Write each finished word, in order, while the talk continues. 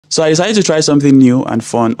So I decided to try something new and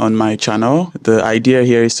fun on my channel. The idea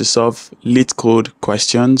here is to solve leetcode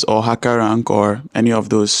questions or HackerRank or any of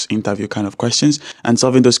those interview kind of questions, and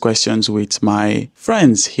solving those questions with my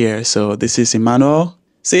friends here. So this is Emmanuel.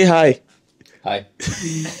 Say hi. Hi.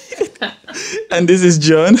 And this is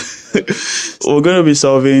John. We're going to be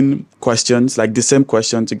solving questions, like the same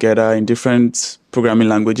question together in different programming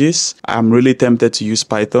languages. I'm really tempted to use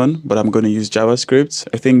Python, but I'm going to use JavaScript.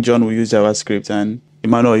 I think John will use JavaScript and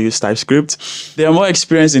Emmanuel will use TypeScript. They are more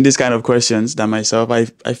experienced in this kind of questions than myself. I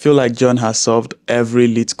feel like John has solved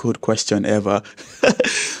every leetcode question ever.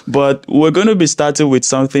 But we're going to be starting with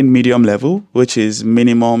something medium level, which is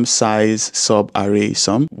minimum size subarray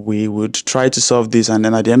sum. We would try to solve this, and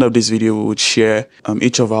then at the end of this video, we would share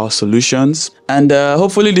each of our solutions. And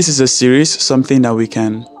hopefully this is a series, something that we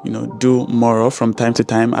can, do more of from time to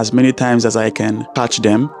time, as many times as I can catch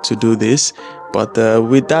them to do this. But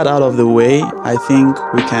with that out of the way, I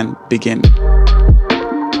think we can begin.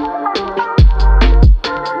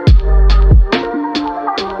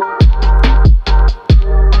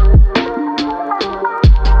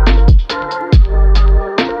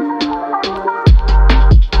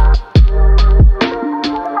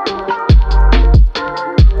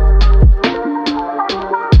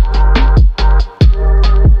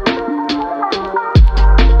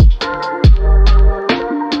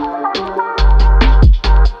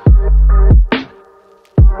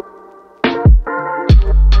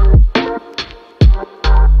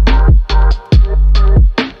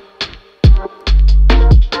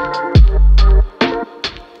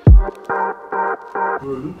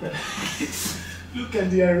 Bro, look at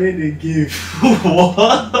the array they gave.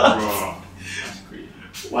 What? Bro.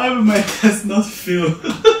 Why would my test not fail?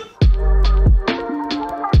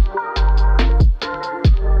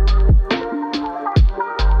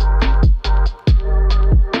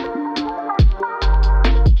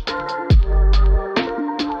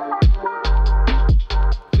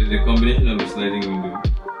 It's a combination of a sliding window.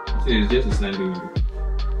 See, it's just a sliding window.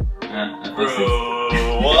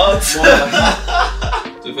 Bro, what?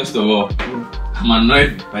 So first of all, I'm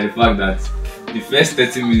annoyed by the fact that the first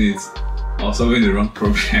 30 minutes I was solving the wrong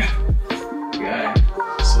problem. Yeah.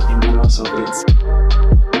 So Emmanuel solved it.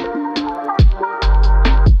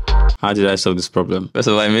 How did I solve this problem? First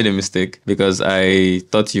of all, I made a mistake because I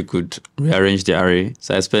thought you could rearrange the array.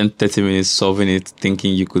 So I spent 30 minutes solving it,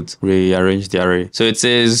 thinking you could rearrange the array. So it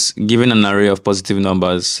says, given an array of positive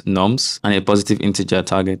numbers, nums, and a positive integer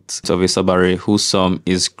target of a subarray whose sum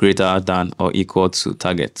is greater than or equal to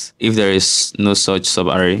target. If there is no such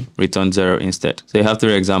subarray, return 0 instead. So you have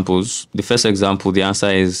three examples. The first example, the answer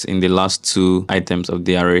is in the last two items of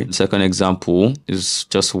the array. The second example is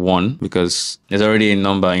just 1 because there's already a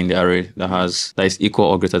number in the array that is equal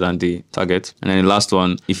or greater than the target. And then the last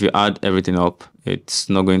one, if you add everything up, it's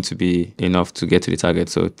not going to be enough to get to the target,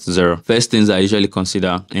 so it's 0. First things I usually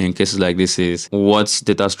consider in cases like this is what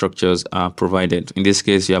data structures are provided. In this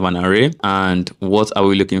case, you have an array, and what are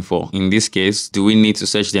we looking for? In this case, do we need to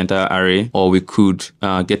search the entire array, or we could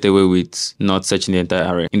get away with not searching the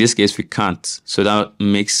entire array? In this case, we can't, so that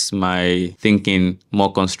makes my thinking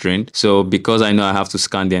more constrained. So because I know I have to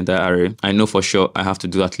scan the entire array, I know for sure I have to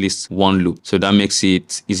do at least one loop, so that makes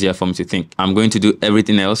it easier for me to think. I'm going to do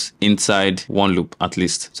everything else inside one loop at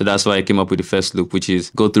least. So that's why I came up with the first loop, which is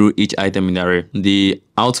go through each item in the array. The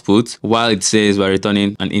output, while it says we're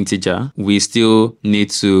returning an integer, we still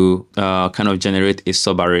need to kind of generate a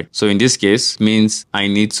subarray. So in this case, means I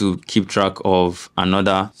need to keep track of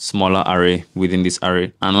another smaller array within this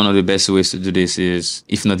array. And one of the best ways to do this is,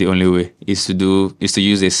 if not the only way, is to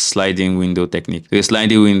use a sliding window technique. So a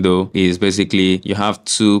sliding window is basically you have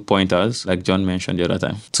 2 pointers, like John mentioned the other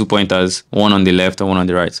time. 2 pointers, one on the left and one on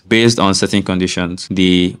the right. Based on certain conditions,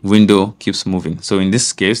 the window keeps moving. So in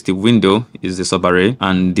this case, the window is the subarray,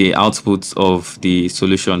 and the output of the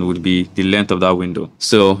solution would be the length of that window.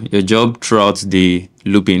 So your job throughout the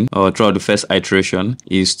looping or throughout the first iteration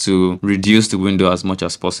is to reduce the window as much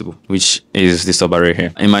as possible, which is the subarray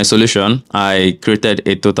here. In my solution, I created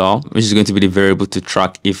a total, which is going to be the variable to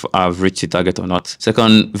track if I've reached the target or not.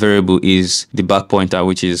 Second variable is the back pointer,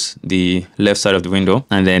 which is the left side of the window,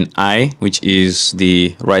 and then I, which is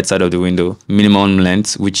the right side of the window, minimum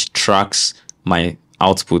length, which tracks my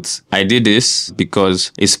output. I did this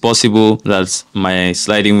because it's possible that my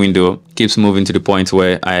sliding window keeps moving to the point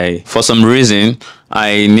where for some reason,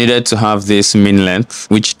 I needed to have this min length,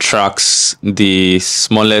 which tracks the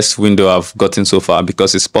smallest window I've gotten so far,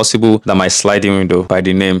 because it's possible that my sliding window, by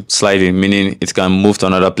the name sliding, meaning it can move to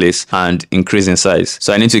another place and increase in size.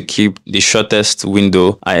 So I need to keep the shortest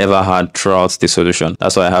window I ever had throughout the solution.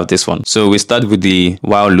 That's why I have this one. So we start with the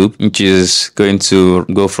while loop, which is going to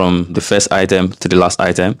go from the first item to the last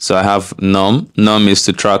item. So I have num. Num is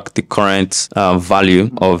to track the current value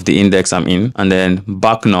of the index I'm in. And then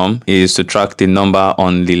back num is to track the number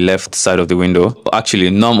on the left side of the window. Actually,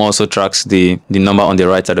 num also tracks the number on the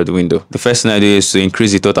right side of the window. The first thing I do is to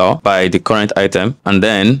increase the total by the current item. And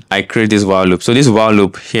then I create this while loop. So this while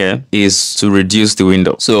loop here is to reduce the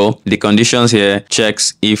window. So the conditions here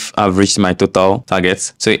checks if I've reached my total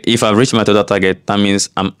target. So if I've reached my total target, that means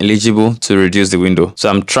I'm eligible to reduce the window. So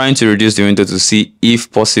I'm trying to reduce the window to see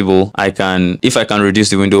if possible I can reduce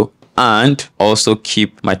the window and also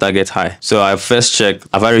keep my target high. So I first check,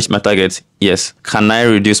 have I reached my target? Yes. Can I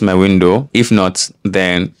reduce my window? If not,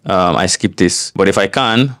 then I skip this. But if I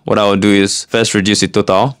can, what I will do is first reduce the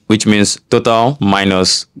total, which means total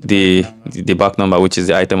minus the back number, which is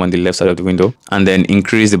the item on the left side of the window, and then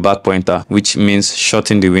increase the back pointer, which means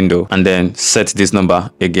shorten the window, and then set this number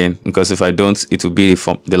again, because if I don't, it will be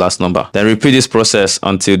from the last number. Then repeat this process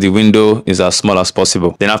until the window is as small as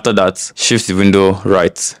possible. Then after that, shift the window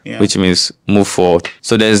right, which means move forward.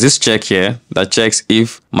 So there's this check here that checks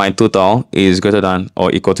if my total is greater than or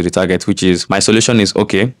equal to the target, which is my solution is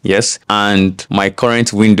okay, yes, and my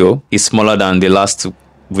current window is smaller than the last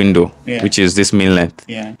window, which is this min length.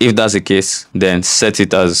 If that's the case, then set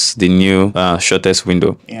it as the new shortest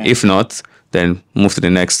window. If not, then move to the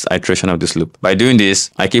next iteration of this loop. By doing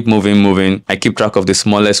this, I keep moving. I keep track of the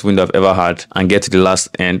smallest window I've ever had and get to the last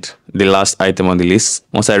end, the last item on the list.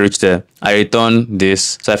 Once I reach there, I return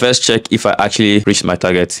this. So I first check if I actually reached my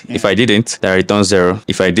target. If I didn't, then I return 0.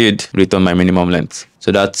 If I did, return my minimum length.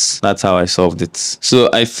 So that's how I solved it. So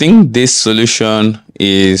I think this solution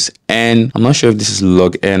is n. I'm not sure if this is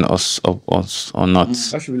log n or not.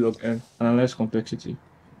 That should be log n. Analyze complexity.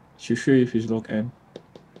 Should show you if it's log n.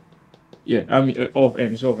 Yeah, I mean, of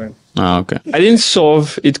n, it's of n. Okay. I didn't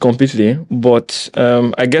solve it completely, but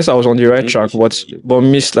I guess I was on the right track, but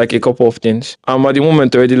missed like a couple of things. I'm at the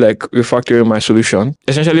moment already like refactoring my solution.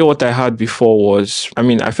 Essentially what I had before was,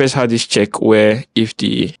 I first had this check where if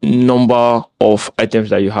the number of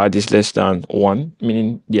items that you had is less than 1,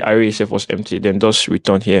 meaning the array itself was empty, then just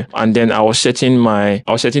return here. And then I was setting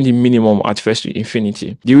the minimum at first to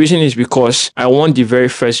infinity. The reason is because I want the very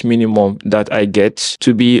first minimum that I get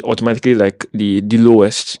to be automatically like the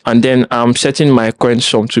lowest. And then I'm setting my current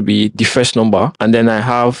sum to be the first number. And then I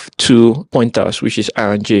have 2 pointers, which is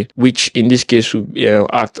I and j, which in this case will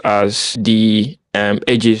act as the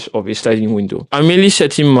edges of a sliding window. I'm mainly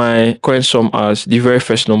setting my current sum as the very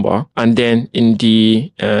first number, and then in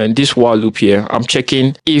the this while loop here, I'm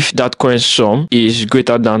checking if that current sum is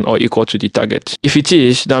greater than or equal to the target. If it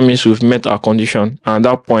is, that means we've met our condition. And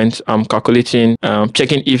at that point, I'm calculating,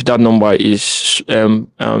 checking if that number is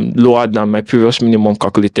lower than my previous minimum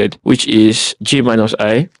calculated, which is j minus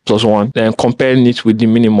I plus 1, then comparing it with the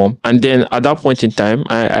minimum. And then at that point in time,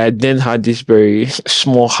 I then had this very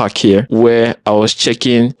small hack here where I was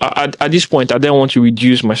checking at this point I then want to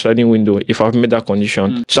reduce my sliding window if I've met that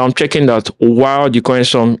condition. So I'm checking that while the current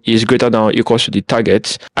sum is greater than or equal to the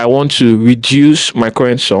target, I want to reduce my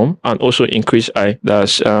current sum and also increase I.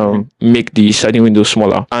 That's make the sliding window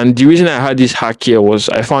smaller. And the reason I had this hack here was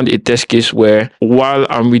I found a test case where while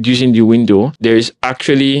I'm reducing the window, there is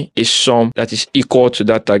actually a sum that is equal to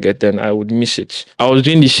that target, then I would miss it. I was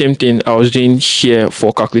doing the same thing I was doing here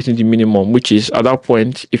for calculating the minimum, which is at that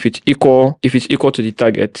point, if it's equal to the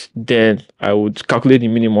target, then I would calculate the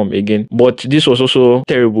minimum again. But this was also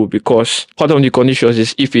terrible because part of the conditions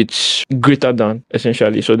is if it's greater than,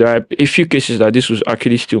 essentially. So there are a few cases that this was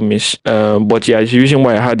actually still miss. But yeah, it's the reason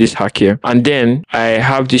why I had this hack here. And then I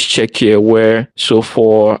have this check here where, so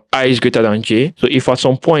for I is greater than j. So if at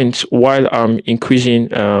some point while I'm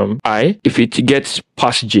increasing I, if it gets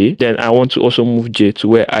past j, then I want to also move j to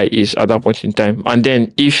where I is at that point in time. And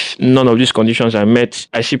then if none of these conditions are met,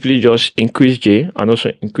 I simply just increase j and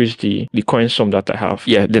also increase the current sum that I have.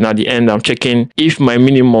 Yeah, then at the end I'm checking if my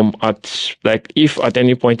minimum if at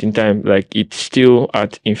any point in time it's still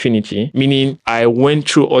at infinity, meaning I went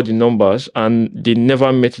through all the numbers and they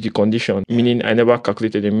never met the condition, meaning I never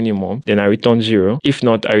calculated the minimum, then I return 0. If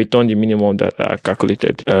not, I return the minimum that I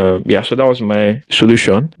calculated. Yeah, so that was my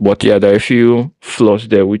solution. But yeah, there are a few flaws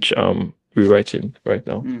there which rewriting right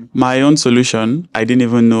now. My own solution, I didn't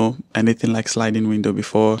even know anything like sliding window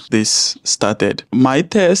before this started. My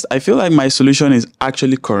test, I feel like my solution is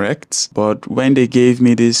actually correct, but when they gave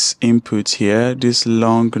me this input here, this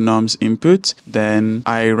long norms input, then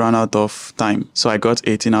I ran out of time. So I got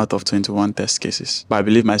 18 out of 21 test cases, but I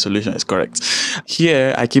believe my solution is correct.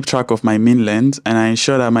 Here, I keep track of my min length and I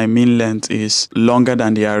ensure that my min length is longer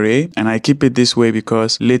than the array, and I keep it this way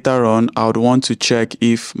because later on I would want to check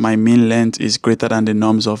if my min length is greater than the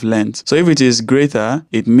norms of length. So if it is greater,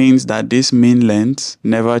 it means that this min length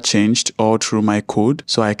never changed all through my code,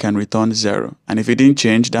 so I can return 0. And if it didn't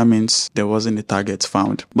change, that means there wasn't a target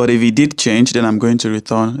found. But if it did change, then I'm going to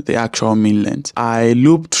return the actual min length. I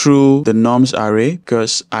loop through the norms array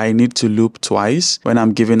because I need to loop twice when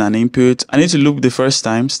I'm giving an input. I need to loop the first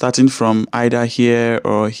time starting from either here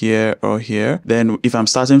or here or here. Then if I'm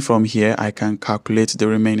starting from here, I can calculate the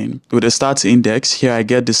remaining. With the start index, here I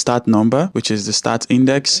get the start number, which is the start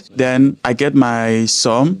index. Then I get my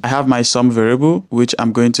sum. I have my sum variable, which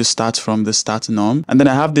I'm going to start from the start norm. And then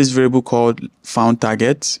I have this variable called found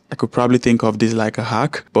target. I could probably think of this like a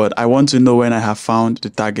hack, but I want to know when I have found the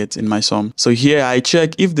target in my sum. So here I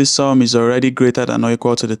check if the sum is already greater than or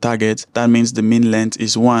equal to the target. That means the min length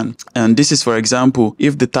is 1. And this is, for example,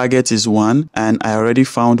 if the target is 1 and I already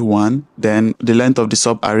found 1, then the length of the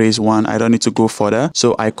sub array is 1. I don't need to go further.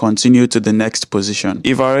 So I continue to the next position.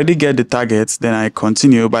 If I already get the target, then I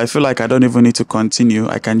continue, but I feel like I don't even need to continue.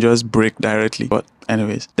 I can just break directly. But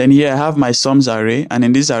anyways, then here I have my sums array, and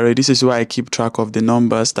in this array, this is where I keep track of the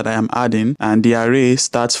numbers that I am adding, and the array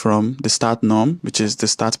starts from the start norm, which is the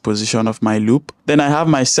start position of my loop. Then I have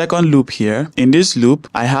my second loop here. In this loop,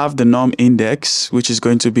 I have the norm index, which is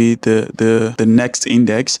going to be the next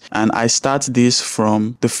index, and I start this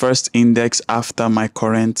from the first index after my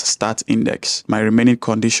current start index, my remaining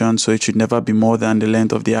condition, so it should never be more than the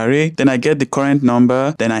length of the array. Then I get the current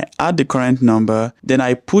number, then I add the current number, then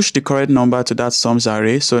I push the current number to that sums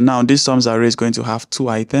array. So now this sums array is going to have 2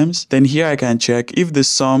 items. Then here I can check if the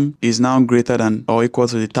sum is now greater than or equal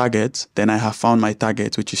to the target, then I have found my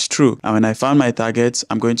target, which is true. And when I found my target,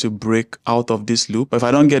 I'm going to break out of this loop. But if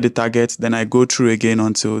I don't get the target, then I go through again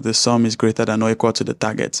until the sum is greater than or equal to the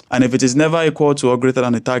target. And if it is never equal to or greater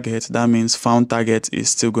than the target, that means found target is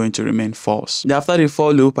still going to remain false. After the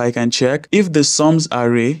for loop, I can check if the sums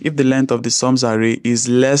array, if the length of the sums array is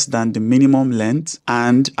less than the minimum length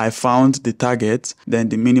and I found the target, then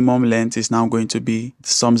the minimum length is now going to be the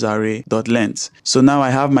sums array dot length. So now I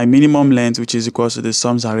have my minimum length, which is equal to the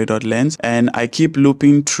sums array dot length, and I keep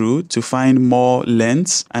looping through to find more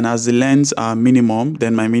lengths, and as the lengths are minimum,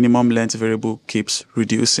 then my minimum length variable keeps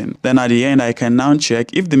reducing. Then at the end, I can now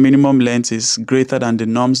check if the minimum length is greater than the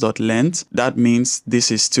norms dot length. That means this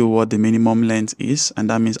is still what the minimum length is, and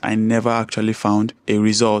that means I never actually found a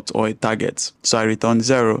result or a target. So I return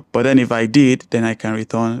 0. But then if I did, then I can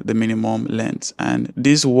return the minimum length. And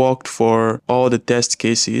this worked for all the test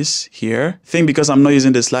cases here. I think because I'm not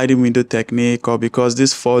using the sliding window technique, or because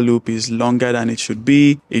this for loop is longer than it should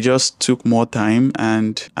be, it just took more time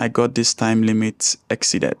and I got this time limit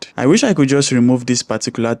exceeded. I wish I could just remove this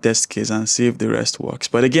particular test case and see if the rest works.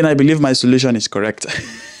 But again, I believe my solution is correct.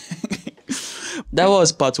 That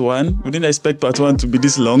was part 1. We didn't expect part 1 to be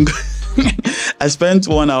this long. I spent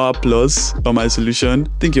 1 hour plus on my solution.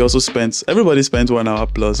 I think everybody spent 1 hour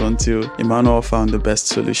plus until Emmanuel found the best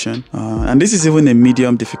solution. And this is even a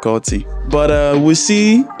medium difficulty. But we'll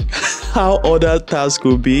see how other tasks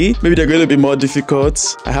will be. Maybe they're going to be more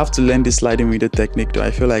difficult. I have to learn the sliding window technique though.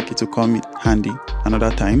 I feel like it will come in handy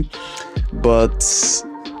another time. But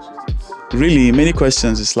really, many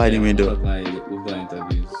questions with sliding window.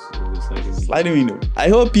 Sliding window. I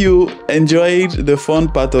hope you enjoyed the fun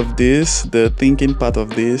part of this, the thinking part of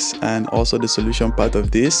this, and also the solution part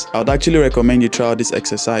of this. I would actually recommend you try out this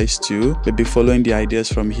exercise too, maybe following the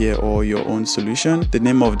ideas from here or your own solution. The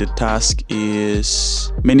name of the task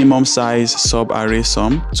is minimum size sub array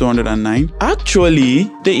sum 209.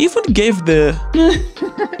 Actually, they even gave the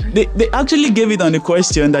they actually gave it on the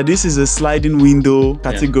question that this is a sliding window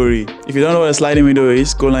category. Yeah. If you don't know what a sliding window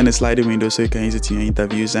is, go learn a sliding window so you can use it in your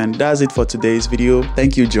interviews. And that's it for today's video.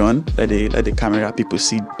 Thank you, John. Let the camera people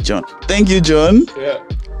see John. Thank you, John. Yeah.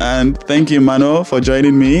 And thank you, Mano, for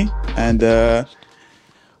joining me. And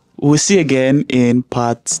we'll see you again in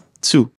part 2.